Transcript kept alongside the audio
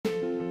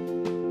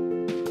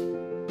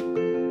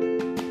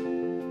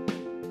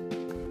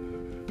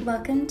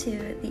Welcome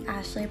to the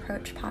Ashley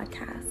Approach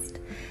podcast.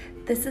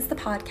 This is the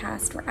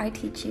podcast where I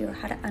teach you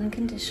how to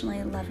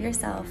unconditionally love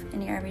yourself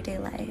in your everyday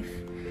life.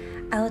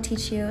 I'll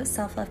teach you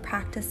self-love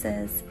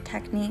practices,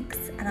 techniques,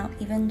 and I'll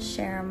even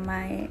share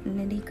my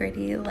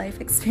nitty-gritty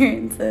life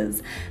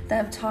experiences that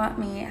have taught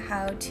me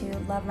how to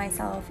love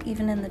myself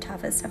even in the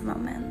toughest of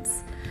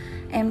moments.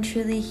 I am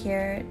truly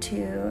here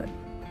to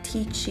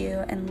teach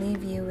you and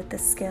leave you with the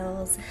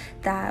skills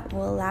that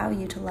will allow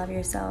you to love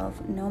yourself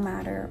no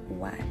matter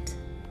what.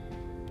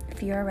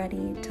 If you are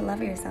ready to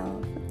love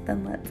yourself,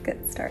 then let's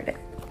get started.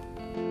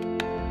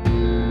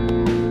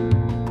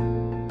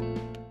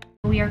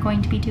 We are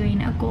going to be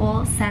doing a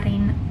goal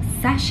setting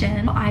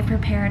session. I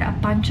prepared a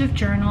bunch of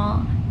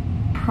journal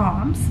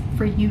prompts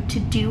for you to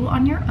do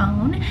on your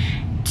own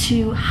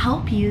to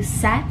help you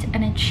set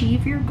and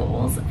achieve your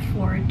goals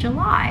for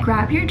July.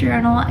 Grab your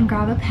journal and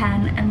grab a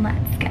pen and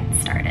let's get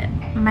started.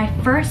 My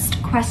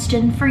first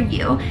question for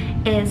you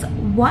is,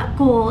 what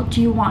goal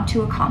do you want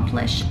to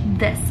accomplish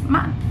this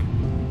month?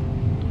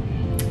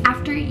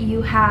 After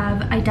you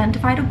have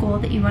identified a goal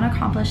that you want to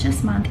accomplish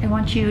this month, I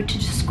want you to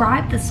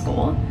describe this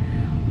goal.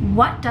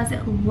 What does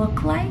it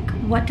look like?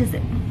 What does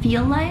it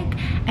feel like?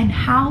 And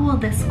how will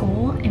this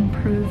goal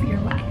improve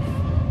your life?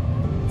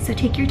 So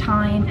take your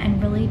time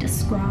and really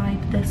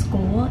describe this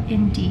goal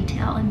in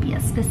detail and be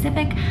as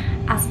specific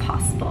as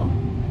possible.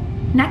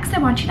 Next, I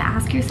want you to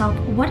ask yourself,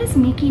 what is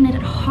making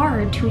it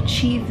hard to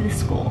achieve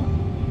this goal?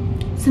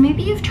 So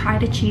maybe you've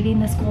tried achieving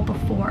this goal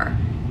before,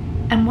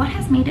 and what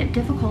has made it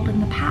difficult in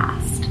the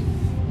past?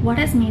 What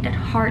has made it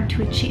hard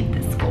to achieve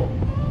this goal?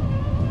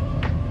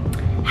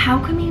 How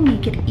can we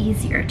make it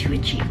easier to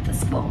achieve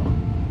this goal?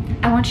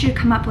 I want you to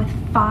come up with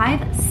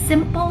 5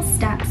 simple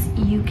steps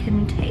you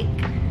can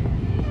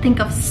take. Think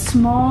of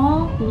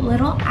small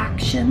little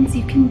actions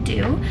you can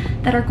do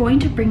that are going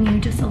to bring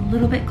you just a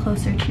little bit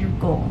closer to your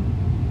goal.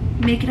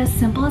 Make it as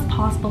simple as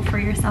possible for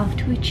yourself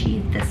to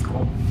achieve this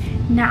goal.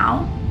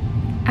 Now,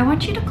 I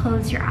want you to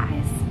close your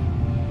eyes.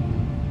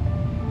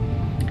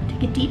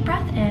 Take a deep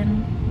breath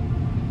in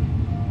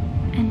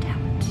and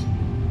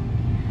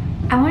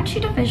out. I want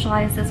you to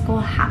visualize this goal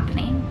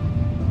happening.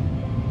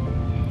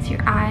 So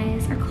your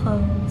eyes are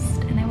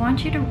closed, and I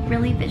want you to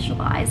really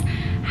visualize,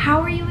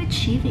 how are you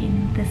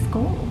achieving this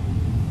goal?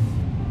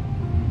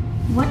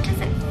 What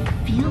does it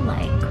feel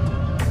like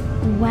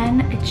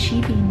when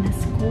achieving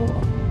this goal?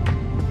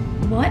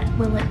 What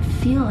will it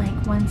feel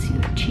like once you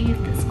achieve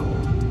this goal?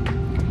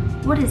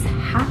 What is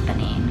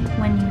happening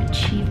when you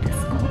achieve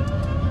this goal?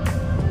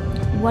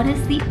 What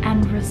is the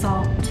end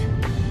result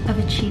of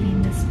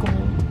achieving this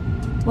goal?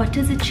 What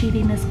does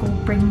achieving this goal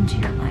bring to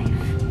your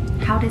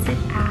life? How does it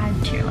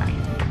add to your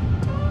life?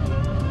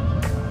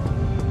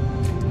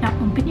 Now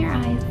open your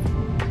eyes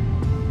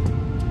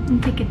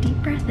and take a deep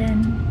breath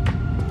in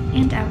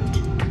and out.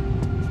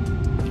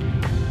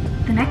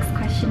 The next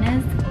question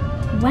is,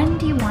 when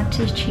do you want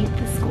to achieve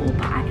this goal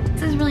by?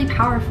 This is really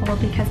powerful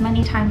because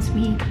many times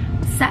we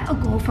set a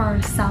goal for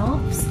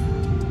ourselves,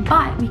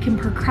 but we can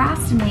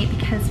procrastinate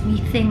because we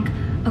think,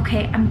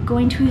 okay, I'm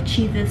going to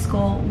achieve this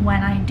goal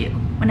when I do,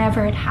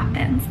 whenever it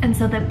happens. And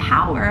so the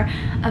power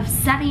of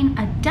setting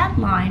a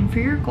deadline for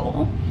your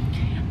goal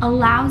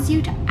allows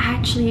you to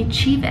actually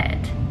achieve it,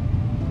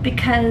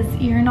 because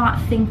you're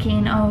not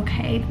thinking, oh,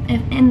 okay,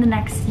 if in the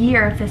next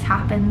year if this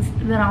happens,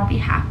 then I'll be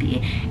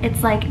happy.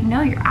 It's like,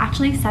 no, you're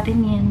actually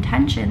setting the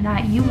intention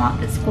that you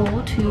want this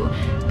goal to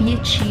be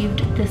achieved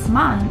this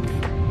month,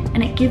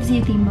 and it gives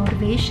you the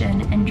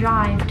motivation and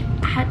drive to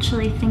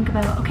actually think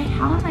about, okay,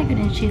 how am I going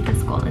to achieve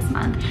this goal this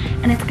month?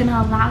 And it's going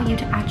to allow you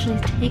to actually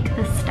take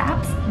the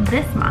steps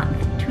this month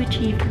to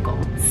achieve the goal.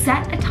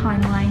 Set a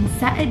timeline,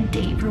 set a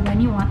date for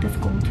when you want this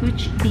goal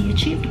to be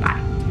achieved by.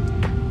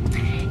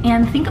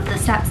 And think of the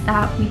steps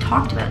that we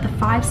talked about, the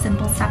 5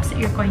 simple steps that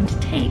you're going to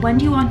take. When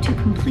do you want to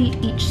complete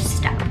each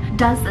step?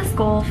 Does this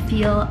goal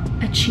feel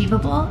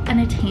achievable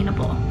and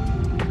attainable?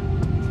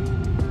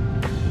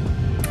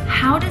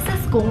 How does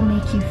this goal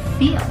make you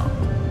feel?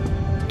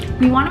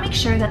 We want to make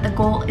sure that the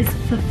goal is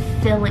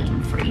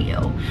fulfilling for you.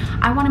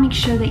 I want to make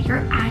sure that you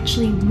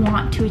actually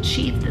want to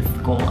achieve this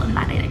goal and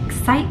that it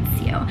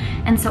excites you.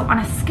 And so on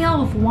a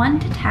scale of 1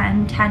 to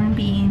 10, 10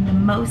 being the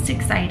most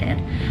excited,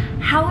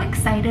 how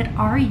excited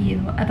are you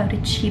about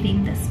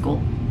achieving this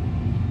goal?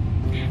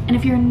 And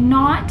if you're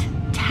not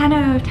 10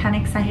 out of 10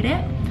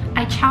 excited,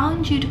 I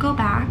challenge you to go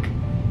back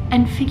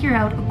and figure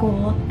out a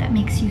goal that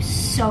makes you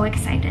so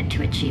excited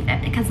to achieve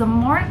it. Because the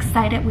more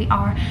excited we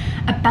are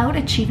about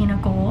achieving a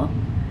goal,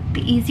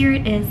 the easier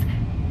it is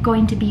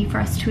going to be for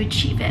us to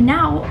achieve it.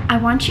 Now, I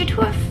want you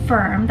to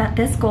affirm that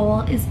this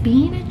goal is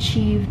being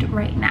achieved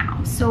right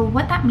now. So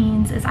what that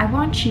means is I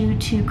want you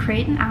to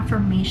create an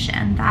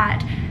affirmation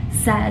that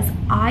says,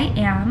 I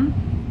am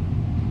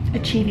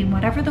achieving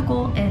whatever the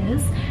goal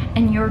is,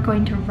 and you're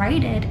going to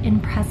write it in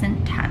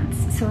present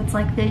tense. So it's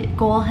like the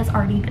goal has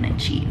already been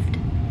achieved.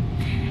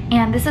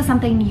 And this is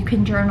something you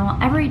can journal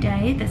every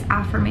day, this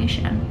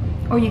affirmation.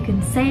 Or you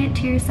can say it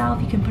to yourself,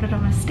 you can put it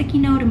on a sticky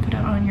note and put it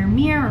on your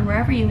mirror or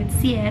wherever you would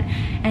see it.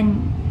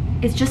 And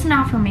it's just an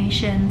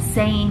affirmation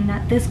saying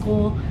that this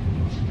goal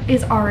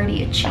is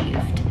already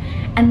achieved.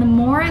 And the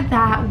more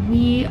that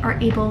we are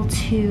able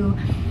to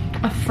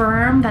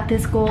affirm that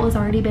this goal has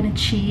already been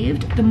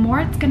achieved, the more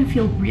it's going to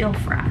feel real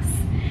for us.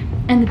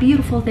 And the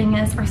beautiful thing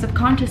is, our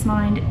subconscious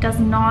mind does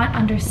not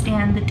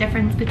understand the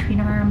difference between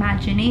our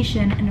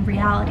imagination and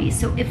reality.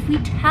 So if we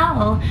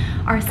tell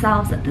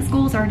ourselves that this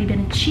goal has already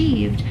been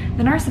achieved,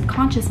 then our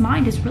subconscious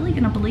mind is really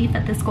going to believe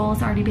that this goal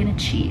has already been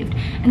achieved.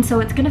 And so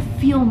it's going to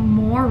feel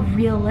more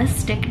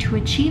realistic to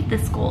achieve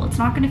this goal. It's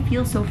not going to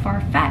feel so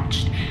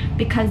far-fetched,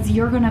 because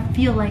you're going to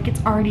feel like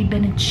it's already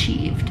been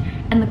achieved.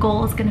 And the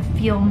goal is going to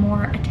feel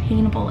more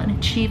attainable and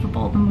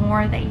achievable the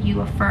more that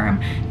you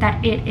affirm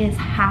that it is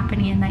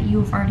happening and that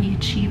you've already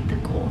achieved the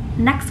goal.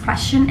 Next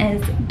question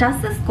is, does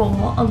this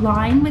goal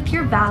align with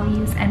your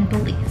values and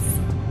beliefs?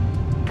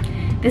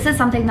 This is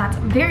something that's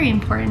very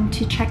important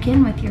to check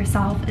in with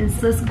yourself. Is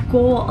this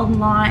goal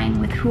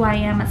align with who I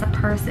am as a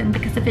person?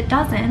 Because if it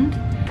doesn't,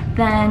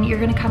 then you're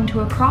going to come to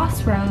a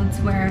crossroads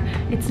where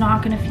it's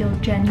not going to feel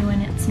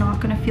genuine, it's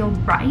not going to feel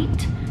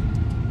right.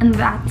 And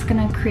that's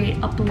gonna create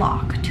a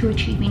block to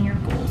achieving your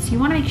goals. So you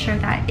wanna make sure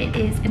that it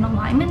is in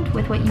alignment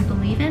with what you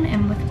believe in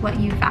and with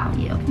what you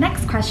value.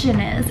 Next question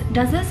is,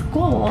 does this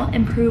goal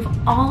improve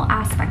all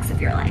aspects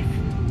of your life?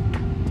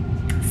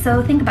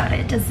 So think about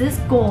it. Does this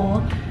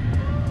goal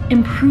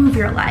improve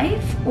your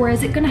life, or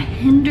is it gonna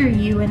hinder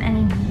you in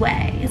any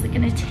way? Is it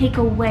gonna take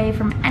away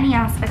from any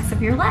aspects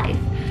of your life?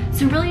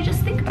 So really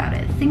just think about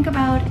it. Think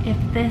about if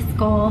this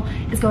goal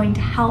is going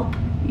to help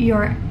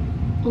your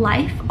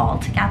life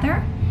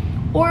altogether,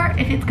 or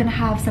if it's going to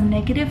have some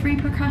negative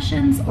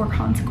repercussions or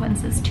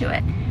consequences to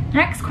it. The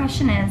next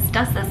question is,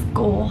 does this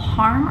goal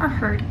harm or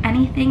hurt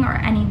anything or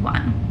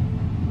anyone?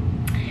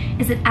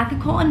 Is it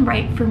ethical and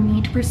right for me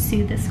to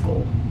pursue this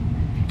goal?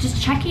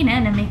 Just checking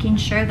in and making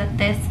sure that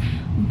this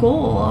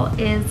goal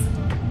is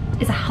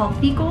a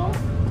healthy goal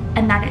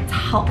and that it's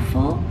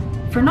helpful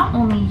for not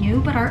only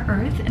you, but our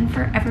earth and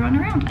for everyone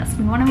around us.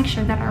 We want to make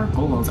sure that our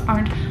goals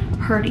aren't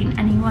hurting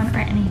anyone or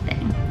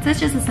anything. So it's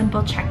just a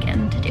simple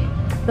check-in to do.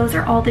 Those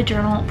are all the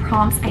journal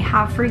prompts I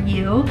have for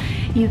you.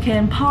 You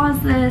can pause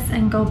this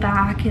and go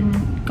back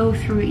and go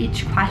through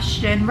each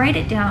question, write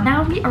it down.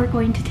 Now we are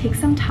going to take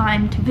some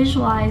time to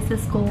visualize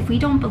this goal. If we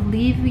don't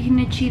believe we can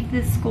achieve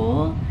this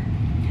goal,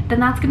 then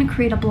that's going to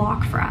create a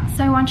block for us.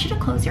 So I want you to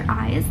close your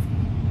eyes.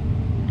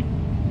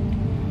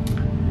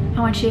 I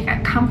want you to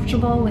get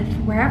comfortable with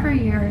wherever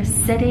you're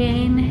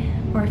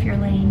sitting, or if you're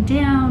laying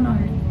down, or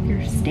if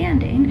you're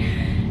standing.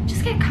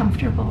 Just get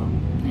comfortable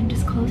and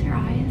just close your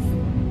eyes.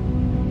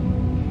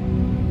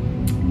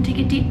 And take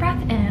a deep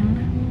breath in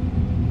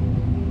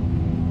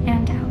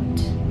and out.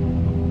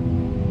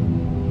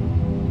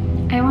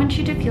 I want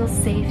you to feel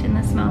safe in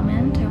this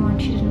moment. I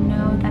want you to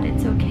know that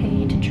it's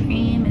okay to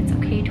dream, it's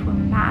okay to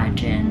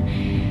imagine,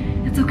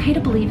 it's okay to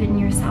believe in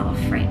yourself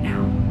right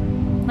now.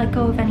 Let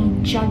go of any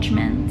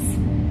judgments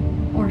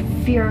or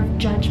fear of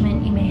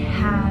judgment you may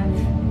have.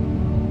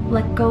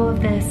 Let go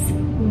of this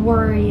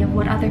worry of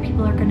what other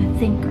people are going to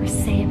think or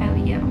say about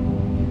you.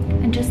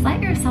 And just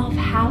let yourself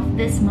have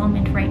this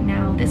moment right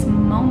now. This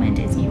moment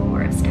is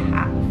yours to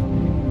have.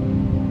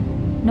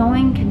 No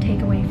one can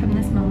take away from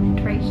this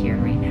moment right here,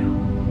 right now.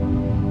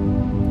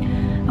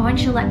 I want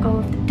you to let go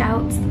of the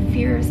doubts, the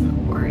fears, and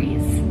the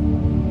worries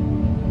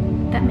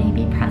that may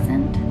be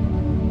present.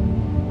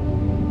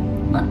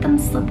 Let them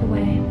slip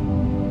away,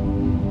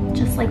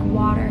 just like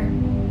water.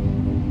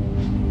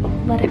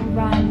 Let it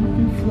run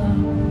and flow.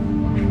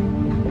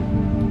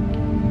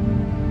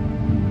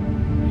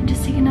 And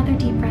just take another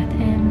deep breath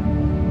in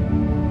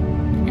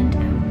and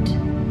out.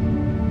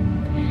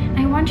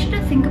 I want you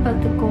to think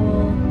about the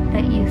goal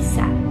that you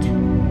set.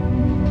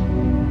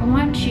 I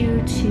want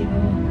you to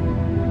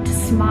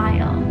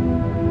smile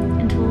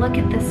and to look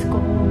at this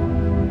goal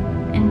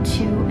and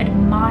to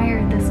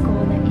admire this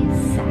goal that you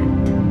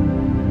set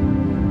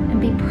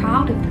and be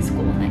proud of this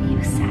goal that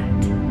you set.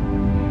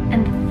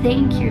 And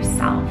thank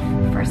yourself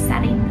for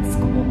setting this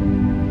goal.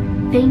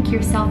 Thank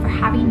yourself for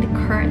having the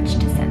courage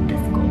to set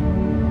this goal.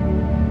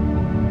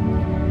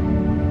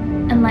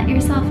 And let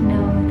yourself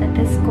know that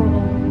this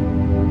goal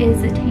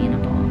is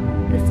attainable.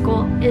 This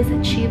goal is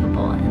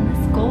achievable, and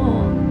this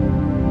goal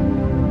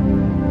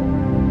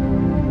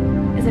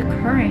is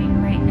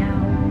occurring right now.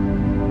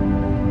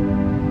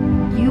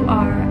 You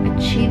are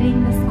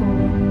achieving this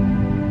goal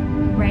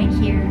right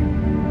here,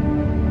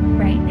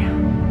 right now.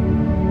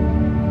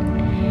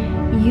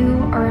 You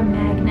are a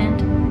magnet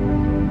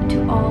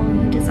to all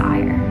you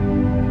desire.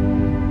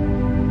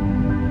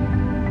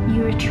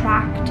 You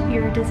attract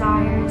your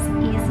desires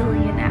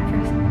easily and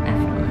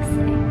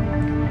effortlessly.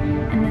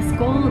 And this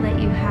goal that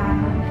you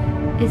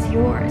have is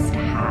yours to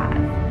have.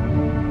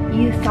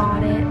 You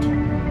thought it,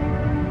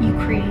 you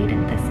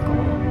created this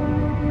goal.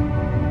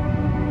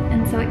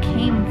 And so it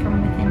came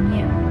from within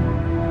you.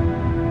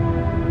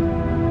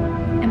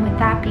 And with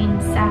that being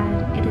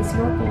said, it is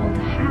your goal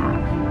to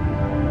have.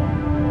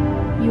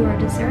 You are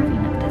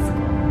deserving of this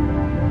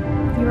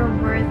goal. You are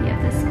worthy of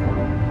this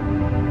goal.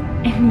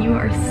 And you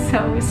are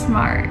so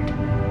smart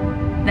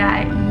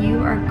that you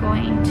are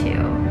going to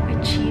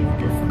achieve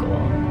this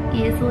goal.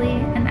 easily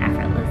and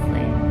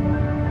effortlessly.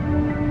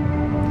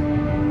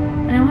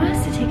 And I want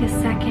us to take a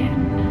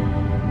second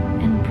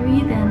and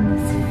breathe in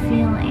this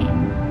feeling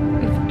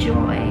of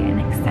joy and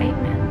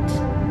excitement.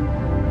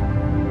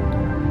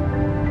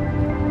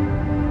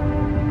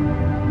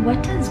 What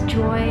does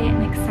joy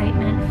and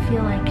excitement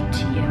feel like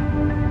to you?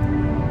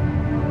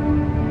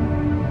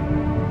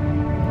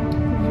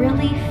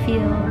 Really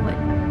feel what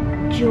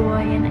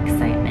joy and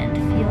excitement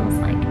feels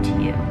like to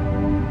you.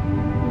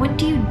 What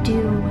do you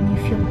do when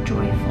you feel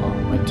joyful?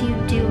 What do you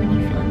do when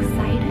you feel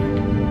excited?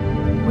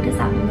 What does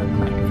that look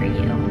like for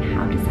you, and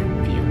how does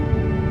that feel?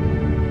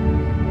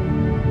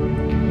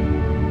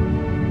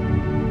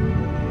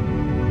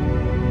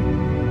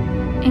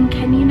 And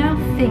can you now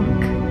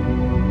think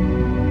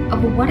of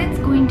what it's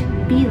going to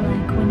be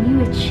like when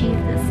you achieve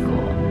this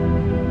goal?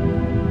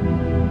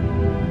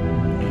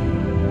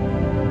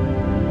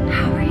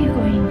 How are you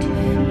going to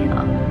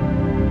feel?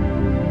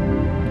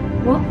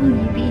 What will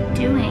you be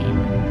doing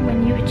when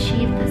you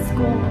achieve this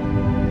goal?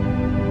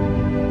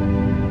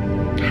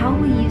 How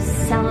will you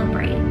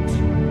celebrate?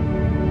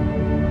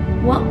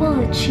 What will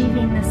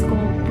achieving this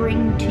goal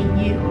bring to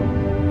you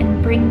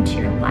and bring to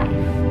your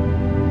life?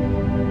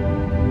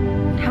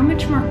 How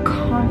much more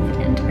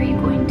confident are you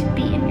going to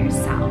be in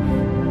yourself?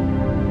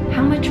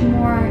 How much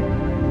more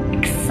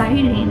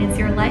exciting is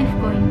your life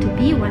going to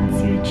be once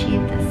you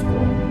achieve this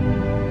goal?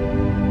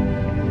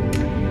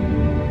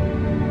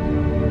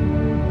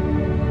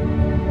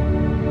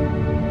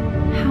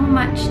 How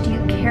much do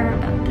you care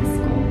about this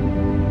goal?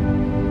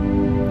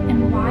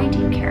 And why do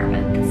you care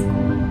about this goal?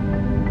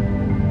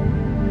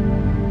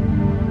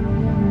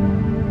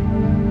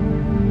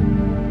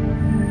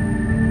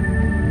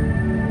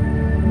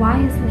 Why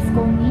is this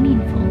goal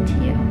meaningful to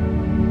you?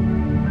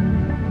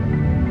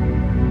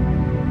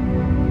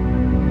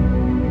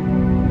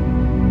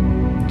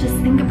 Just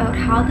think about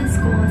how this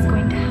goal is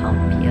going to help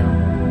you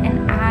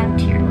and add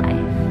to your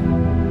life.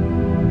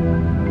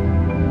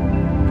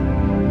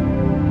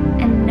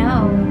 And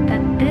know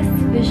that this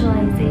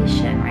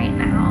visualization right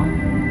now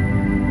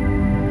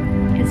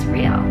is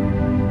real.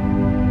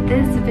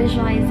 This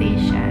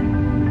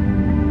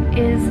visualization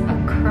is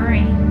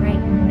occurring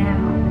right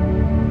now.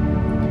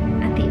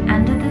 At the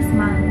end of this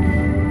month,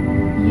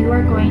 you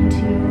are going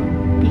to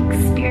be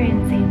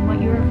experiencing what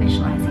you are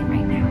visualizing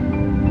right now.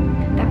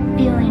 That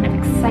feeling of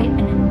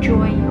excitement and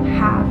joy you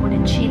have when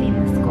achieving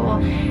this goal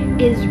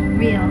is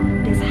real,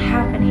 it is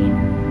happening,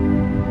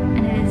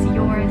 and it is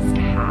yours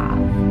to have.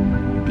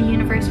 The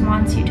universe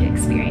wants you to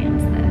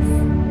experience this.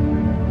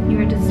 You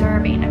are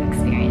deserving of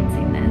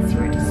experiencing this. You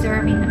are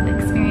deserving of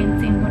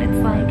experiencing what it's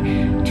like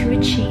to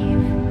achieve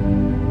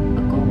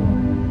a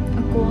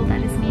goal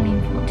that is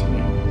meaningful to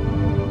you.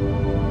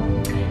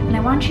 And I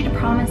want you to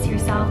promise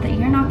yourself that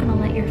you're not going to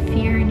let your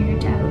fear and your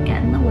doubt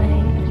get in the way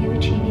of you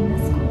achieving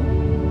this goal.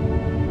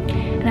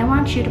 And I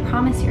want you to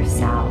promise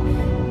yourself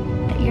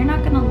that you're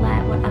not going to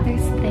let what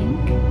others think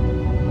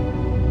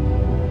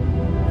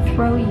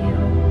throw you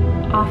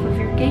off of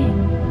your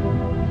game.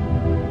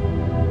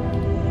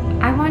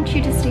 I want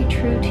you to stay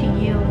true to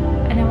you,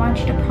 and I want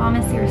you to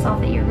promise yourself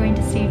that you're going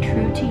to stay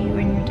true to you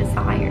and your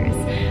desires,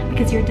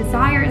 because your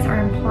desires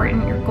are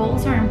important, your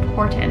goals are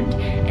important,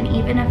 and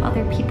even if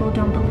other people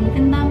don't believe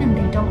in them and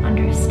they don't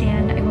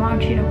understand, I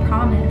want you to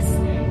promise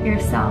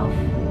yourself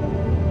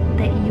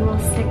that you will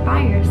stick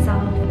by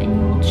yourself and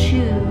you will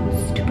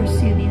choose to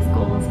pursue these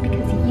goals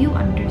because you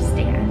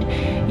understand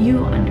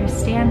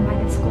why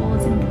this goal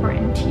is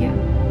important to you.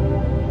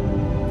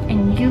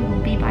 And you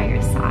will be by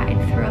your side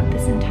throughout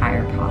this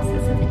entire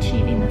process of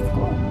achieving this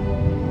goal.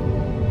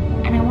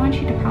 And I want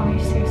you to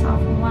promise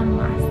yourself one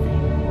last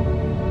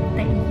thing,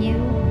 that you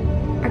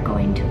are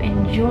going to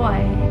enjoy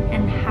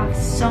and have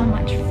so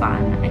much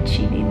fun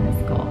achieving this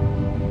goal.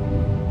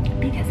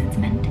 Because it's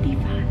meant to be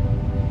fun.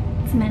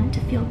 It's meant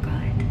to feel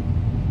good.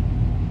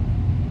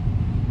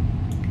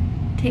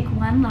 Take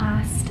one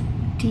last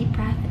deep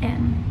breath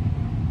in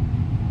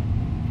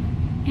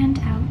and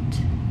out.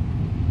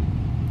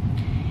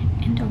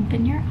 And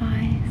open your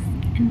eyes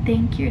and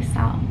thank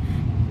yourself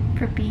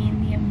for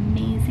being the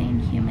amazing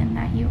human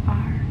that you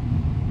are.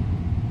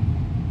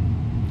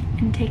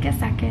 And take a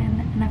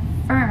second and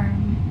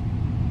affirm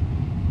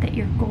that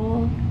your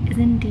goal is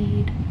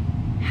indeed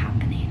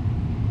happening.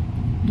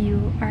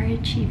 You are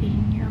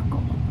achieving your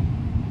goal.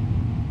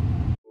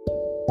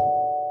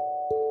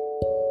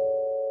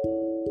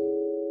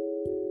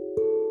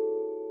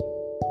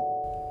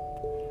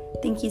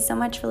 Thank you so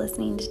much for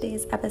listening to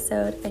today's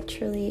episode. I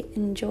truly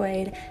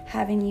enjoyed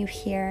having you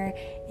here,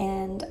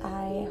 and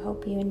I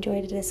hope you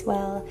enjoyed it as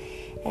well.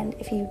 And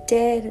if you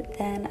did,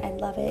 then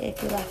I'd love it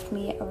if you left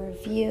me a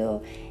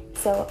review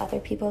so other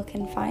people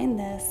can find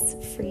this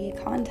free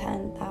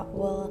content that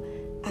will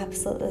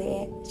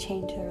absolutely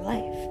change their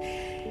life.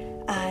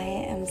 I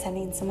am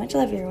sending so much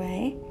love your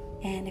way,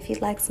 and if you'd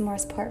like some more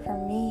support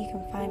from me, you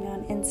can find me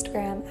on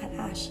Instagram at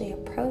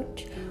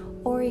AshleyApproach,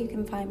 or you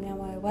can find me on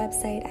my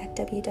website at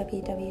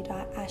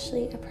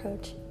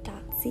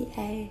www.ashleyapproach.ca.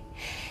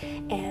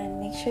 And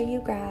make sure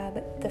you grab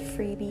the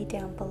freebie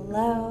down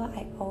below.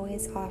 I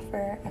always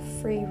offer a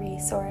free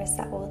resource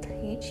that will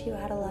teach you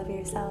how to love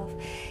yourself,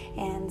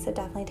 and so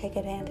definitely take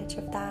advantage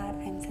of that.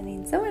 I'm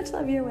sending so much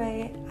love your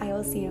way. I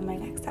will see you in my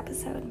next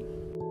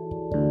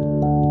episode.